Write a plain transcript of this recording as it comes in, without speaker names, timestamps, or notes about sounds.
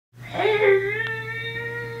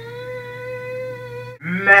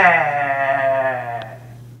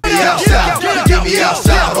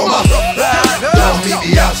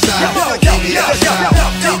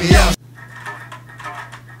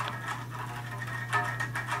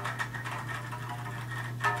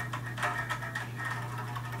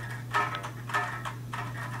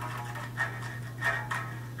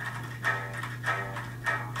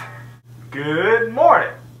good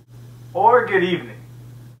morning, or good evening,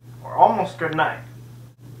 or almost good night,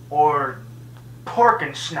 or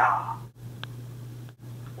Porkenschna.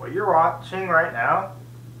 What you're watching right now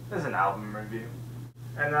is an album review,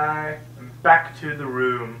 and I am back to the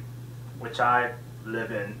room which I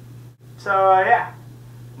live in. So yeah,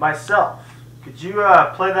 myself. Could you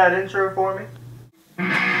play that intro for me?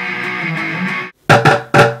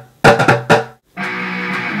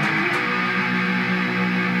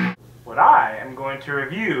 What I am going to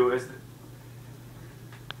review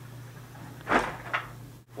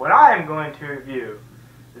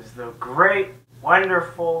is the great,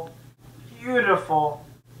 wonderful, beautiful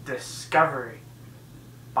Discovery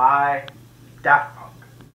by Daft Punk.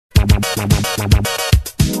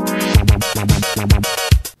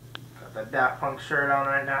 Got the Daft Punk shirt on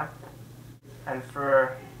right now. And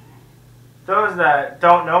for those that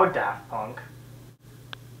don't know Daft Punk,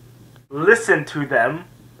 listen to them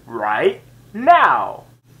right now.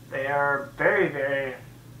 They are very, very,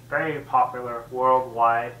 very popular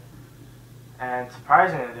worldwide. And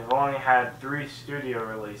surprisingly, they've only had 3 studio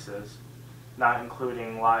releases, not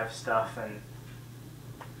including live stuff and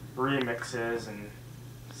remixes and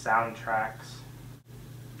soundtracks.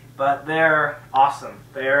 But they're awesome.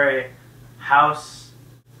 They're a house,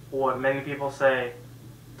 what many people say,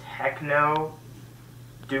 techno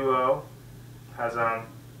duo. Has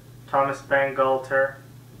Thomas Bangalter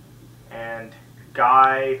and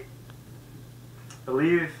Guy, I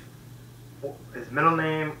believe his middle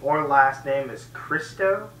name or last name is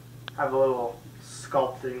Christo. I have a little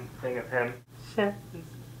sculpting thing of him.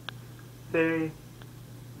 Very,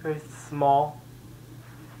 very small.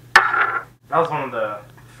 That was one of the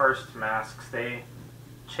first masks. They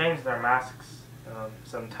changed their masks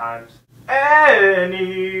sometimes.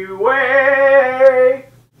 Anyway,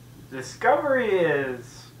 Discovery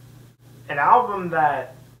is an album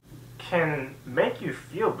that can make you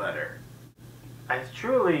feel better. I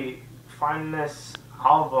truly find this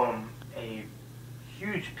album a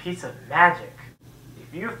huge piece of magic.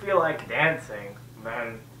 If you feel like dancing,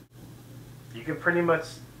 then you can pretty much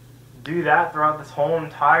do that throughout this whole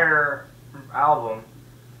entire album,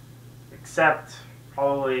 except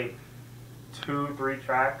probably 2-3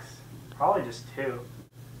 tracks, probably just 2.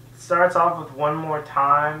 It starts off with One More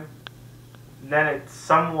Time, then it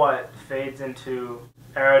somewhat fades into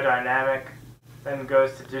Aerodynamic, then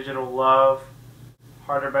goes to Digital Love,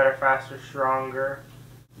 Harder, Better, Faster, Stronger,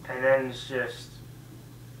 and then it's just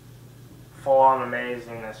full-on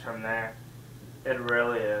amazingness from there. It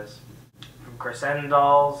really is. From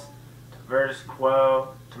Crescendolls to Vertus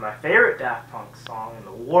Quo to my favorite Daft Punk song in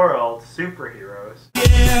the world, Superheroes.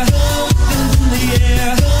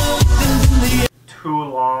 Too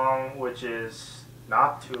Long, which is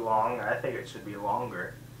not too long. I think it should be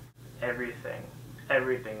longer. Everything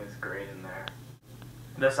is great in there.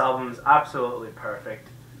 This album is absolutely perfect.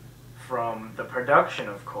 From the production,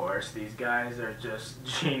 of course, these guys are just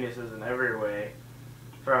geniuses in every way.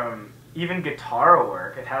 From even guitar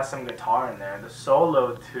work, it has some guitar in there. The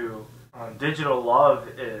solo to Digital Love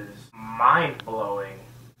is mind-blowing.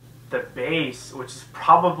 The bass, which is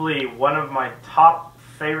probably one of my top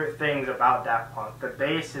favorite things about Daft Punk, the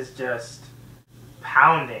bass is just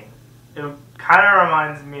pounding. It kind of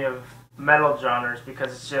reminds me of metal genres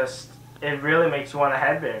because it's just, it really makes you want to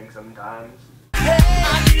headbang sometimes.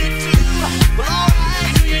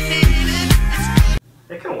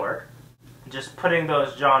 It can work. Just putting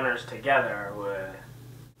those genres together would...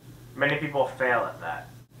 Many people fail at that.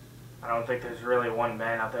 I don't think there's really one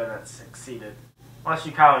band out there that's succeeded. Unless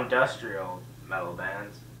you count industrial metal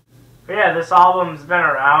bands. But yeah, this album's been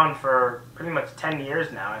around for pretty much 10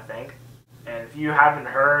 years now, I think. And if you haven't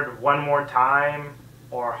heard One More Time,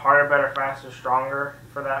 or Harder, Better, Faster, Stronger,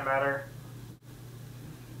 for that matter,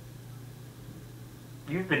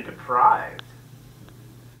 you've been deprived.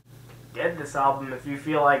 Get this album if you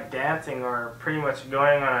feel like dancing or pretty much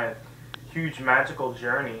going on a huge magical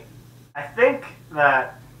journey. I think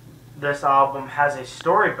that this album has a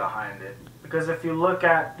story behind it, because if you look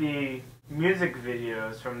at the music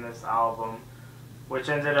videos from this album, which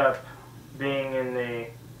ended up being in the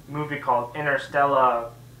movie called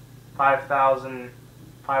Interstellar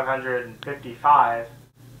 5555,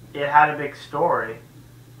 it had a big story.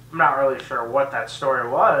 I'm not really sure what that story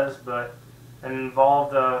was, but it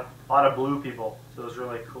involved a lot of blue people, so it was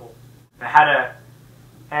really cool. It had a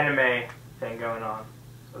anime thing going on,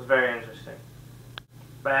 so it was very interesting.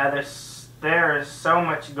 But yeah, there is so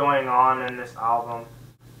much going on in this album.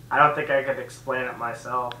 I don't think I could explain it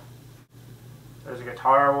myself. There's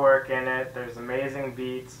guitar work in it, there's amazing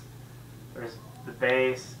beats, there's the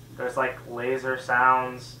bass, there's like laser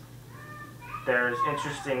sounds, There's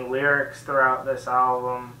interesting lyrics throughout this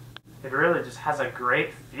album. It really just has a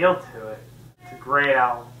great feel to it. It's a great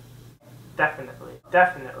album. Definitely,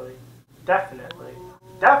 definitely, definitely,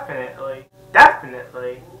 definitely,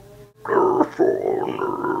 definitely.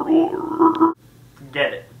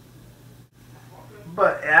 Get it.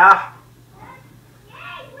 But yeah,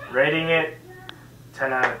 rating it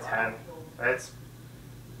 10 out of 10. It's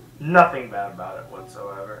nothing bad about it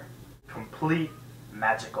whatsoever. Complete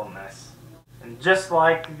magicalness. And just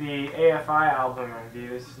like the AFI album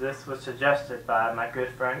reviews, this was suggested by my good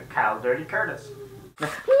friend Kyle Dirty Curtis.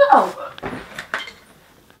 No!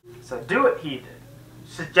 So do what he did.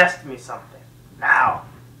 Suggest me something. Now.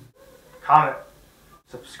 Comment.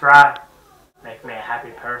 Subscribe. Make me a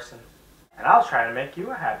happy person. And I'll try to make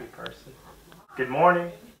you a happy person. Good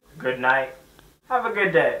morning. Good night. Have a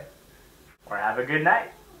good day. Or have a good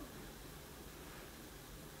night.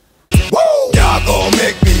 Woo! Y'all gon'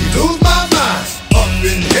 make me lose my mind. Up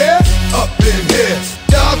in